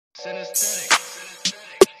Daily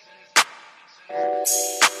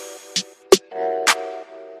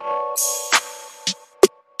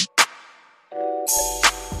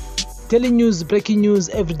news, breaking news,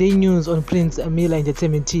 everyday news on Prince Mila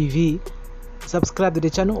Entertainment TV. Subscribe to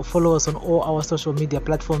the channel, follow us on all our social media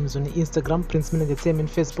platforms on Instagram, Prince Mila Entertainment,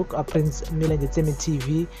 Facebook, Prince Mila Entertainment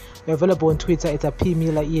TV. We're available on Twitter at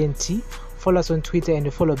PMilaENT. Follow us on Twitter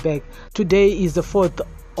and follow back. Today is the 4th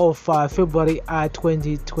of February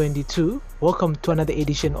 2022. Welcome to another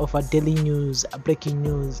edition of our daily news, breaking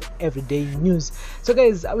news, everyday news. So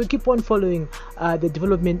guys, we keep on following the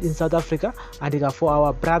development in South Africa, and for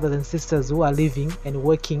our brothers and sisters who are living and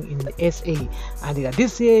working in the SA, and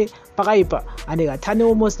this year Pakaipa, and turning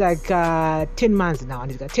almost like 10 months now, and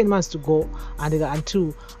they got 10 months to go, and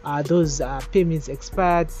until those payments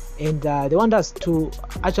expired, and they want us to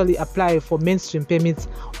actually apply for mainstream payments,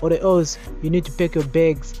 or else you need to pack your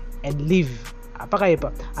bags and leave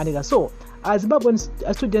Pakaipa. And so Zimbabwean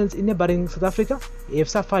students in neighboring South Africa have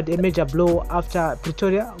suffered a major blow after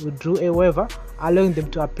Pretoria withdrew a waiver allowing them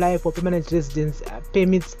to apply for permanent residence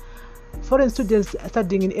permits. Foreign students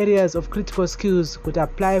studying in areas of critical skills could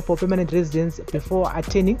apply for permanent residence before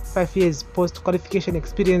attaining 5 years post-qualification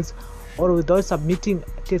experience or without submitting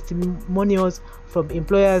testimonials from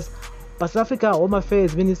employers. But South Africa Home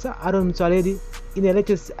Affairs Minister MOTSOALEDI in a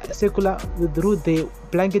latest circular withdrew the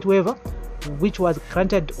blanket waiver, which was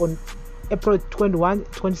granted on April 21,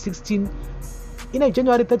 2016. In a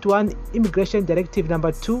January 31 Immigration Directive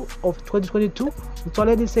number 2 of 2022,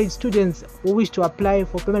 MOTSOALEDI said students who wish to apply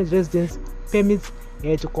for permanent residence permits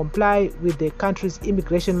to comply with the country's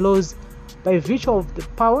immigration laws by virtue of the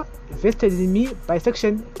power vested in me by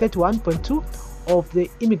Section 31.2 of the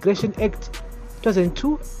Immigration Act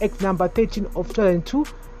 2002, Act number 13 of 2002.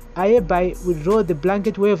 I hereby withdraw the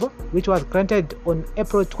blanket waiver, which was granted on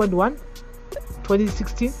April 21,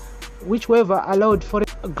 2016, which waiver allowed foreign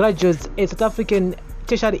graduates at South African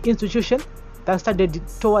tertiary institution that studied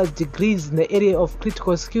towards degrees in the area of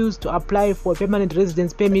critical skills to apply for a permanent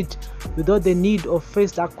residence permit without the need of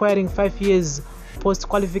first acquiring 5 years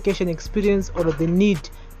post-qualification experience or the need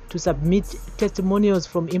to submit testimonials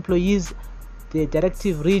from employees. The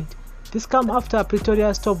directive read, this comes after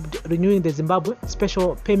Pretoria stopped renewing the Zimbabwe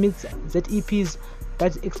special permits ZEPs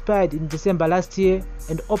that expired in December last year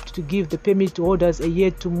and opted to give the permit holders a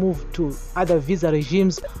year to move to other visa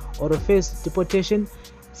regimes or face deportation.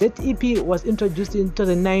 ZEP was introduced in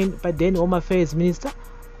 2009 by then Home Affairs Minister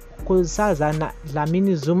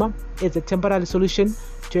Dlamini Zuma as a temporary solution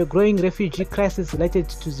to a growing refugee crisis related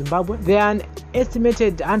to Zimbabwe. There are an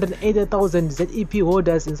estimated 180,000 ZEP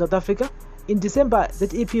holders in South Africa. In December,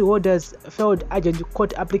 ZEP holders filed urgent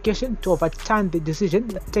court application to overturn the decision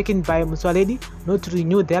taken by MOTSOALEDI not to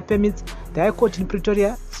renew their permits. The High Court in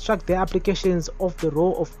Pretoria struck their applications off the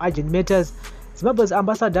roll of urgent matters. Zimbabwe's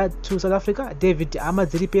ambassador to South Africa, David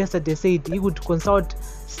Amadziripe, yesterday said he would consult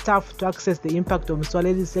staff to assess the impact of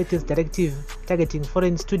MOTSOALEDI's latest directive targeting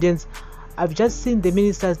foreign students. I've just seen the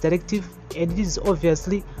minister's directive, and it is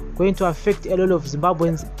obviously going to affect a lot of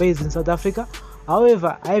Zimbabweans based in South Africa.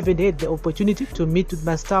 However, I haven't had the opportunity to meet with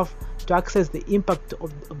my staff to assess the impact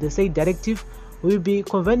of the said directive. We will be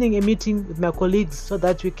convening a meeting with my colleagues so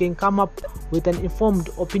that we can come up with an informed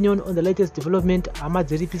opinion on the latest development,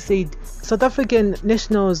 Amadziripe said. South African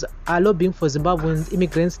nationals are lobbying for Zimbabwean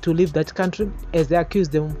immigrants to leave that country as they accuse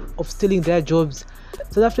them of stealing their jobs.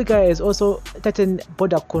 South Africa has also tightened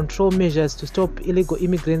border control measures to stop illegal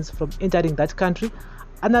immigrants from entering that country.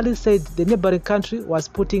 Analysts said the neighboring country was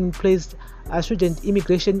putting in place stringent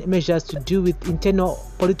immigration measures to deal with internal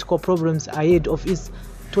political problems ahead of its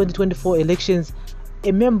 2024 elections.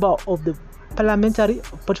 A member of the Parliamentary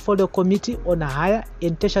Portfolio Committee on Higher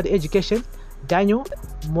and Tertiary Education, Daniel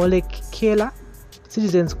Molekela,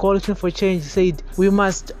 Citizens Coalition for Change, said, "We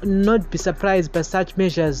must not be surprised by such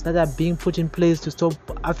measures that are being put in place to stop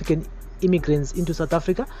African immigrants into South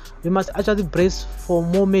Africa. We must actually brace for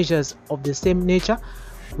more measures of the same nature.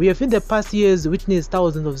 We have in the past years witnessed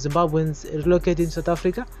thousands of Zimbabweans relocating to South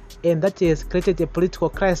Africa, and that has created a political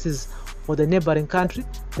crisis for the neighboring country.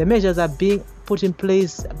 The measures are being put in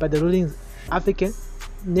place by the ruling African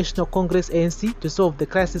National Congress ANC to solve the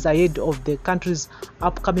crisis ahead of the country's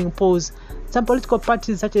upcoming polls. Some political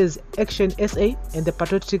parties such as Action SA and the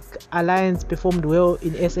Patriotic Alliance performed well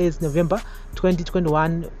in SA's November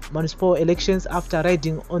 2021 municipal elections after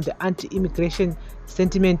riding on the anti-immigration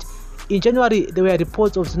sentiment. In January, there were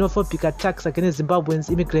reports of xenophobic attacks against Zimbabwean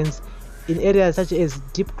immigrants in areas such as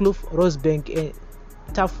Diepkloof, Rosebank, and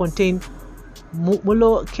Taffontein.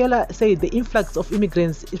 Molekela said the influx of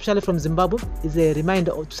immigrants, especially from Zimbabwe, is a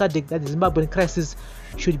reminder to SADC that the Zimbabwean crisis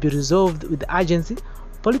should be resolved with urgency.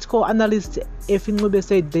 Political analyst Efin Ngube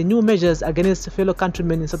said the new measures against fellow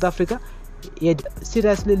countrymen in South Africa had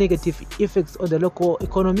seriously negative effects on the local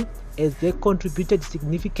economy as they contributed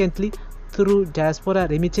significantly through diaspora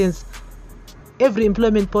remittance. Every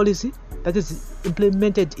employment policy that is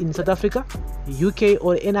implemented in South Africa, UK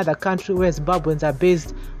or any other country where Zimbabweans are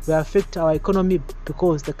based will affect our economy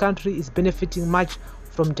because the country is benefiting much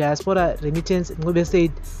from diaspora remittance. Ngube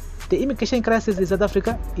said the immigration crisis in South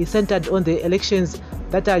Africa is centered on the elections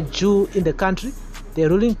that are due in the country. The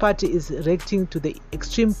ruling party is reacting to the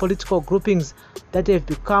extreme political groupings that have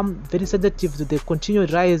become very sensitive to the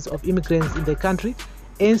continued rise of immigrants in the country.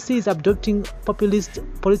 ANC is adopting populist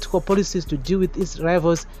political policies to deal with its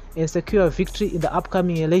rivals and secure victory in the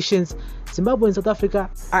upcoming elections. Zimbabwe and South Africa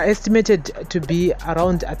are estimated to be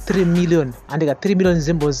around 3 million, and they got 3 million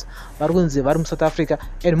Zimbo'S in South Africa,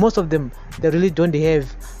 and most of them they really don't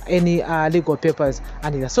have any legal papers.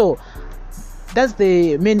 And so that's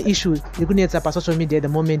the main issue you can get on social media at the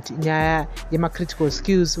moment. Critical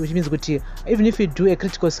skills, which means that even if you do a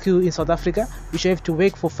critical skill in South Africa, you should have to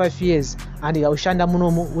work for 5 years and you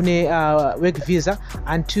work visa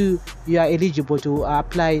until you are eligible to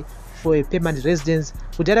apply for a permanent residence.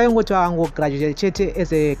 Graduate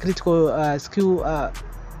as a critical skill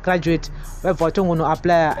graduate,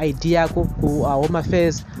 apply ID yako ku Home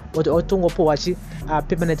Affairs or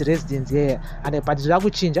permanent residence here, and a party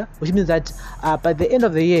kuchinja, which means that by the end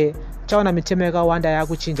of the year chaona mitemeka wanda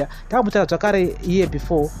yakuchinja takaputara zvakare year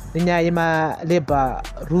before nenyaya yema-labor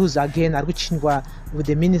rules again ari kuchinjwa with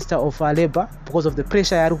the Minister of Labor because of the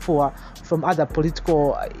pressure yari kupuwa from other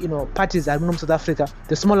political parties ari muno South Africa,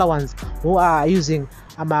 the smaller ones who are using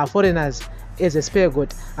foreigners as a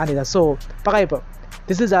scapegoat. And so pakaipa,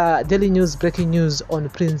 this is a daily news, breaking news on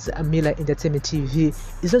Prince Miller Entertainment TV.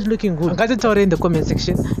 It's not looking good. Guys, tell in the comment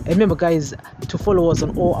section. And remember, guys, to follow us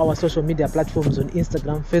on all our social media platforms on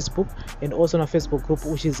Instagram, Facebook, and also on our Facebook group,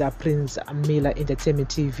 which is Prince Miller Entertainment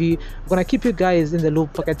TV. We're gonna keep you guys in the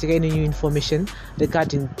loop, getting any new information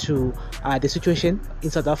regarding to the situation in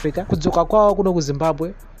South Africa. Kudzoka kwao kuno ku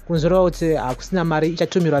Zimbabwe kunzora kuti akusina mari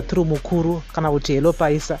ichatumirwa through mukuru kana kuti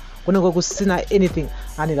elopaisa kunenge kusina anything.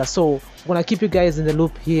 And so we're gonna keep you guys in the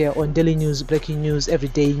loop here on daily news, breaking news,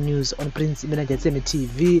 everyday news on Prince Miller Entertainment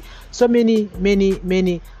TV. So many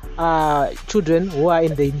children who are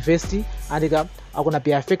in the university and are gonna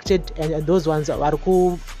be affected, and those ones are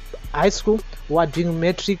who high school who are doing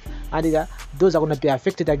metric, and those are going to be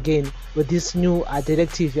affected again with this new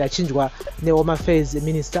directive yachinjwa ne Home Affairs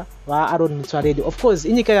Minister MOTSOALEDI. Of course,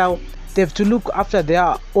 in Nikaya, they have to look after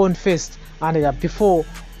their own first, and before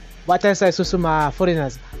what I say susuma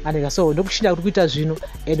foreigners. And so ndokushinda kuita zvino,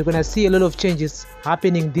 and you're going to see a lot of changes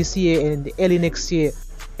happening this year and early next year,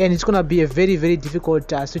 and it's going to be a very difficult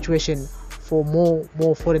situation for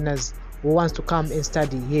more foreigners who wants to come and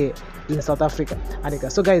study here in South Africa. And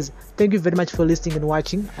so guys, thank you very much for listening and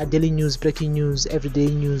watching our daily news, breaking news, everyday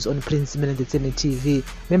news on Prince Miller Entertainment TV.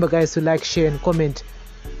 Remember guys to like, share and comment.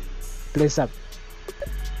 Bless up.